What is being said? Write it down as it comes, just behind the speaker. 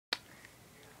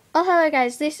Oh, hello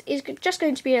guys, this is just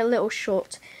going to be a little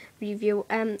short review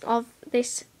of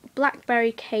this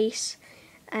Blackberry case.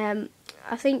 I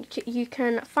think you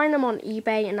can find them on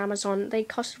eBay and Amazon. They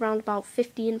cost around about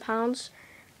 £15,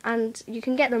 and you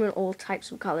can get them in all types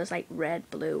of colours like red,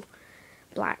 blue,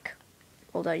 black,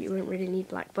 although you wouldn't really need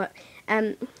black, but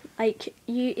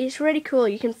it's really cool.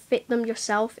 You can fit them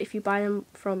yourself if you buy them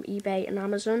from eBay and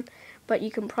Amazon, but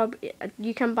you can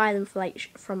buy them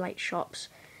from shops.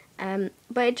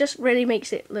 But it just really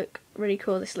makes it look really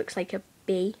cool. This looks like a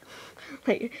bee,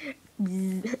 like,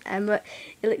 but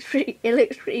it looks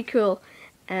pretty cool,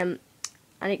 and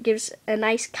it gives a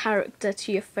nice character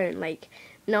to your phone. Like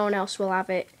no one else will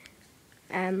have it,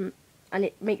 and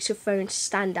it makes your phone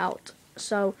stand out.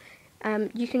 So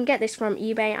you can get this from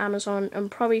eBay, Amazon, and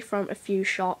probably from a few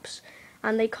shops,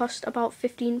 and they cost about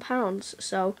 £15.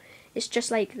 So it's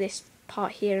just like this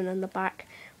part here and then the back,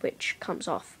 which comes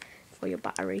off for your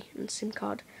battery and SIM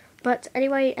card. But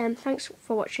anyway, thanks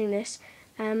for watching this.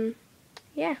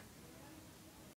 Yeah.